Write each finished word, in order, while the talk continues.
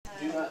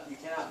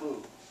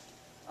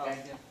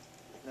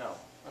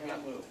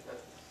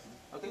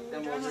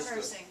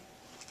reversing.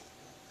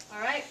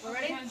 Alright, we're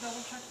ready? Can I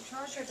double check the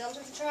charge? Sure, double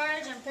check the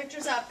charge and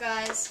pictures up,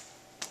 guys.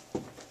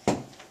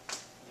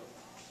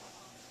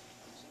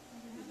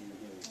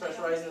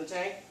 Pressurizing the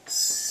tank.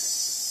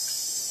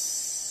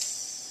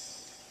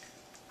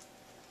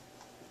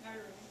 Now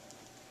you're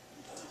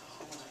ready.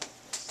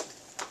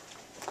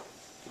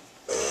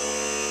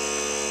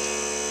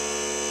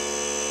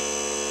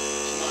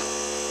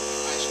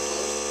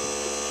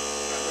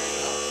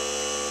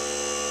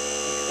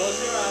 Close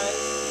your eyes,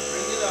 you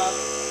bring it up,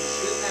 you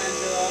shoot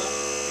Angela,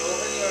 you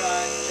open your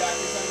eyes, Jack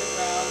is on the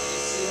ground, you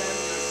see him,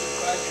 you're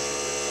surprised, you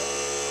shoot yourself.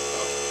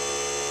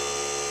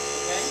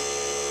 Okay?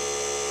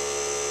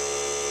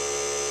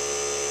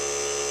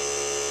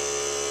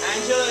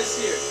 Angela is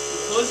here. You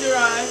close your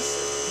eyes.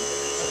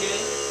 Okay?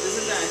 This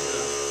is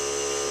Angela.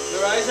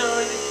 Your eyes are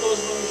already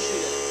closed when you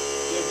shoot it.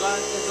 Your gun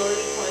is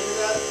already pointed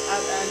at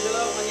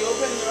Angela. When you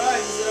open your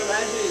eyes, instead of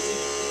Angela,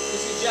 you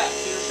see Jack,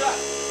 so you're shot.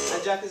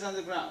 And Jack is on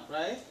the ground,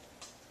 right?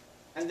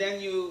 And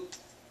then you're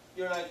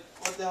like,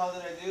 what the hell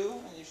did I do?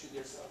 And you shoot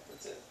yourself.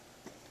 That's it.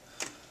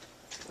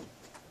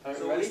 Alright,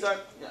 So ready? we start.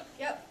 Yeah.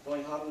 Yep.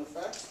 Going hot on the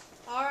facts?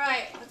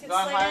 Alright, let's get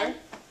Gone slid higher. in.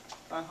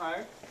 Gone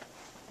higher.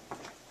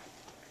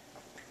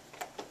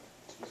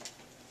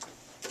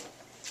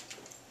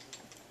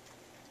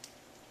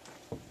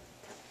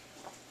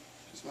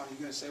 Smart, you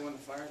gonna say when to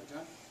fire the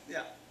gun?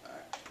 Yeah.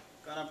 Alright.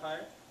 Gone up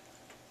higher.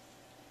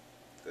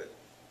 Good.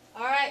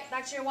 Alright,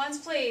 back to your ones,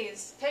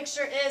 please.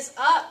 Picture is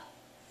up.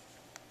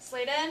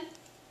 Slid in.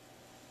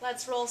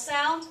 Let's roll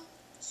sound.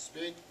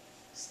 Speed.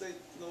 Stay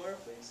lower,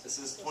 please. This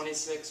is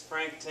 26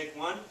 Frank, take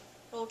 1.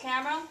 Roll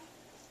camera.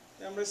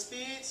 Camera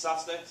speed.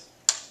 Soft sticks.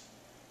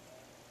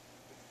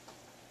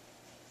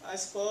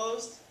 Eyes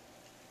closed.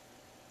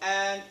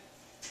 And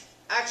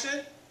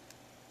action.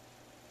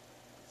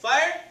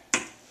 Fire.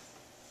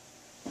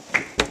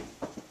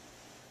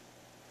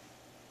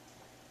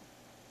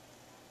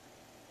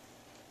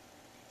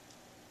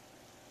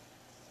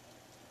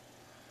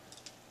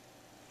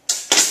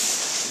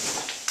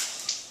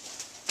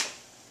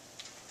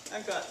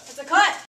 And cut. It's a cut.